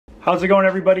How's it going,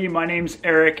 everybody? My name's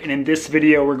Eric, and in this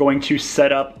video we're going to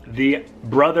set up the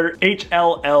Brother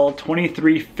HLL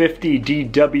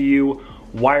 2350DW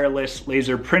wireless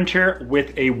laser printer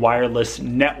with a wireless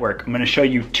network. I'm going to show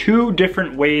you two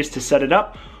different ways to set it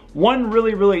up. One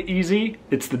really easy,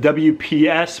 it's the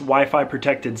WPS Wi-Fi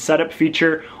protected setup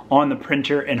feature on the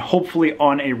printer and hopefully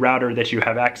on a router that you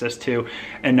have access to.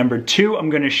 And number two, I'm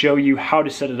going to show you how to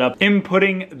set it up,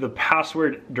 inputting the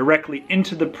password directly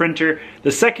into the printer.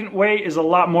 The second way is a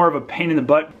lot more of a pain in the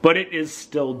butt, but it is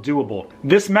still doable.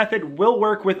 This method will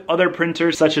work with other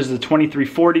printers such as the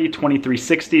 2340,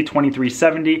 2360,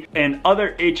 2370, and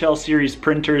other HL series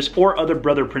printers or other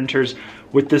Brother printers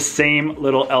with the same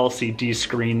little LCD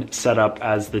screen setup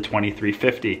as the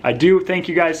 2350. I do thank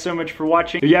you guys so much for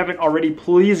watching. If you haven't already,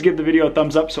 please give the video a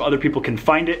thumbs up so other people can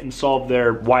find it and solve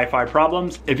their Wi-Fi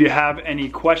problems. If you have any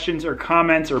questions or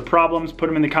comments or problems, put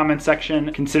them in the comment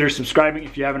section. Consider subscribing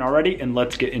if you haven't already, and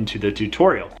let's get into the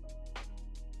tutorial.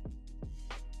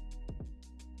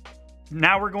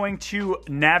 Now we're going to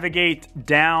navigate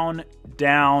down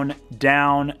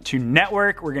to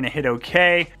network. We're gonna hit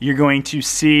OK. You're going to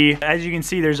see, as you can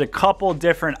see, there's a couple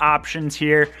different options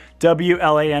here.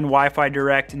 WLAN Wi-Fi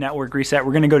Direct Network Reset.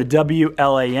 We're gonna go to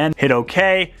WLAN, hit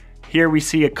OK. Here we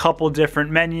see a couple different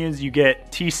menus. You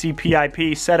get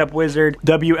TCP/IP, Setup Wizard,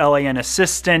 WLAN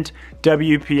Assistant,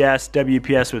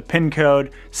 WPS with pin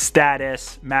code,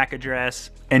 status, MAC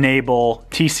address, enable,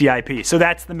 TCP/IP. So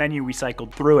that's the menu, we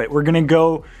cycled through it. We're gonna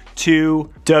go to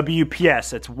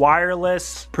WPS. It's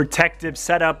wireless protective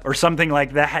setup or something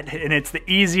like that. And it's the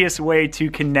easiest way to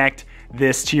connect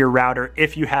this to your router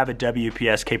if you have a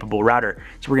WPS capable router.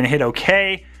 So we're gonna hit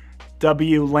OK,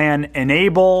 WLAN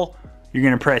enable. You're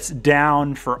gonna press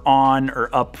down for on or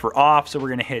up for off. So we're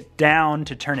gonna hit down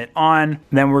to turn it on.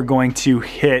 Then we're going to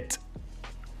hit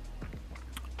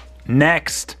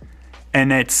next,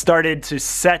 and it started to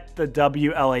set the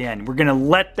WLAN. We're gonna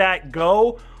let that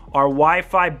go. Our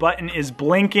Wi-Fi button is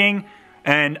blinking,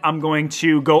 and I'm going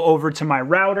to go over to my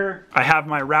router. I have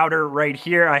my router right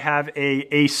here. I have a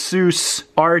Asus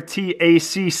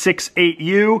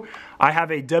RTAC68U. I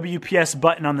have a WPS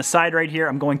button on the side right here.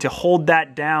 I'm going to hold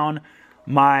that down.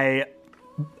 My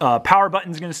power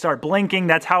button is going to start blinking.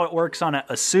 That's how it works on a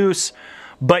Asus.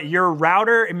 But your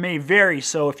router, it may vary.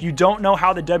 So if you don't know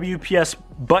how the WPS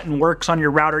button works on your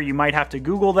router, you might have to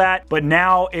Google that. But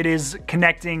now it is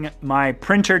connecting my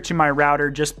printer to my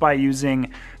router just by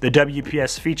using the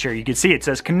WPS feature. You can see it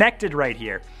says connected right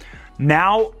here.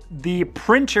 Now the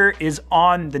printer is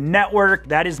on the network.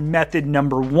 That is method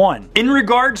number one. In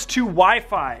regards to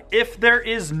Wi-Fi, if there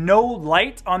is no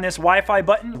light on this Wi-Fi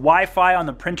button, Wi-Fi on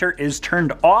the printer is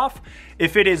turned off.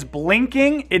 If it is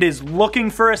blinking, it is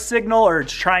looking for a signal or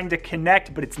it's trying to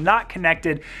connect, but it's not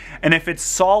connected. And if it's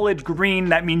solid green,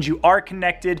 that means you are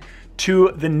connected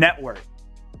to the network.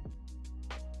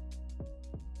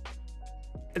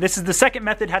 This is the second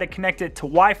method, how to connect it to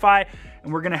Wi-Fi.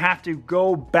 And we're gonna have to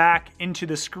go back into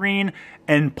the screen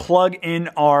and plug in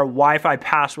our Wi-Fi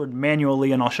password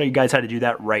manually, and I'll show you guys how to do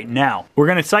that right now. We're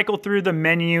gonna cycle through the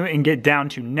menu and get down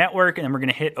to network, and then we're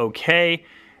gonna hit OK.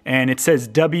 And it says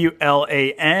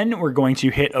WLAN. We're going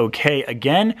to hit OK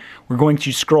again. We're going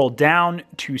to scroll down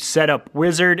to Setup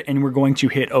Wizard, and we're going to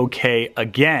hit OK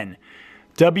again.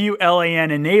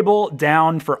 WLAN enable,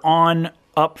 down for on,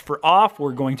 up for off.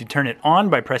 We're going to turn it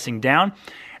on by pressing down.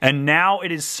 And now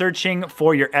it is searching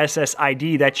for your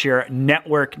SSID, that's your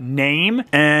network name.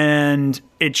 And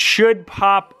it should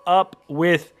pop up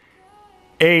with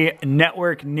a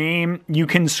network name. You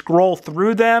can scroll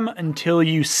through them until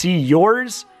you see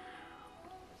yours.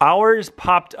 Ours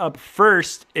popped up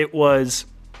first. It was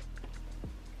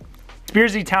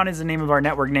Spearsy Town is the name of our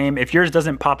network name. If yours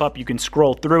doesn't pop up, you can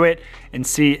scroll through it and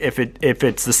see if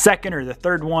it's the second or the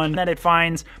third one that it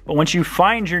finds. But once you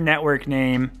find your network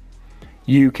name,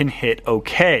 you can hit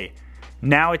OK.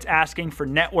 Now it's asking for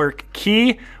network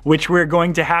key, which we're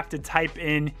going to have to type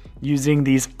in using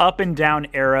these up and down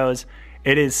arrows.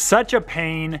 It is such a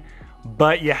pain,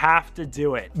 but you have to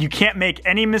do it. You can't make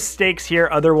any mistakes here,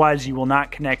 otherwise you will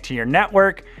not connect to your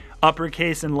network.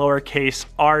 Uppercase and lowercase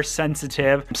are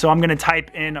sensitive. So I'm gonna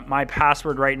type in my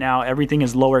password right now. Everything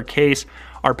is lowercase.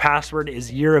 Our password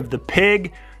is Year of the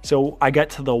Pig. So I got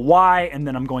to the Y, and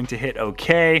then I'm going to hit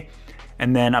OK.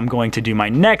 And then I'm going to do my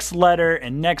next letter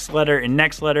and next letter and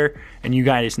next letter, and you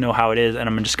guys know how it is. And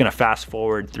I'm just gonna fast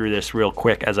forward through this real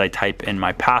quick as I type in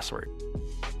my password.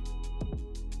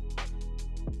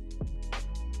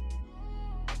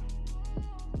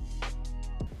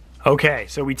 Okay,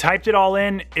 so we typed it all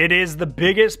in. It is the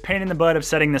biggest pain in the butt of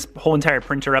setting this whole entire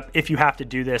printer up if you have to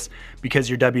do this because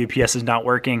your WPS is not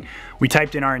working. We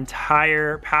typed in our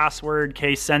entire password,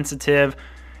 case sensitive,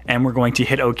 and we're going to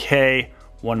hit OK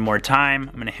one more time.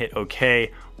 I'm gonna hit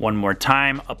OK one more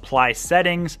time. Apply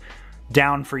settings,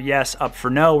 down for yes, up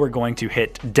for no. We're going to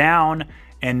hit down,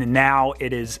 and now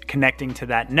it is connecting to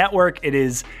that network. It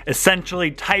is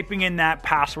essentially typing in that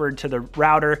password to the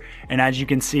router, and as you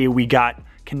can see, we got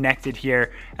connected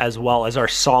here as well as our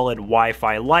solid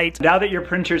Wi-Fi light. Now that your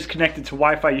printer is connected to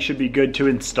Wi-Fi, you should be good to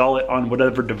install it on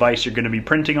whatever device you're gonna be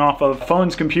printing off of,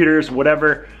 phones, computers,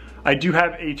 whatever. I do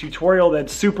have a tutorial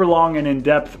that's super long and in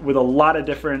depth with a lot of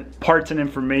different parts and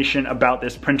information about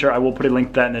this printer. I will put a link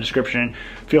to that in the description.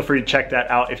 Feel free to check that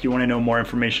out if you wanna know more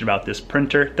information about this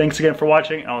printer. Thanks again for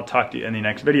watching, and I'll talk to you in the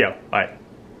next video. Bye.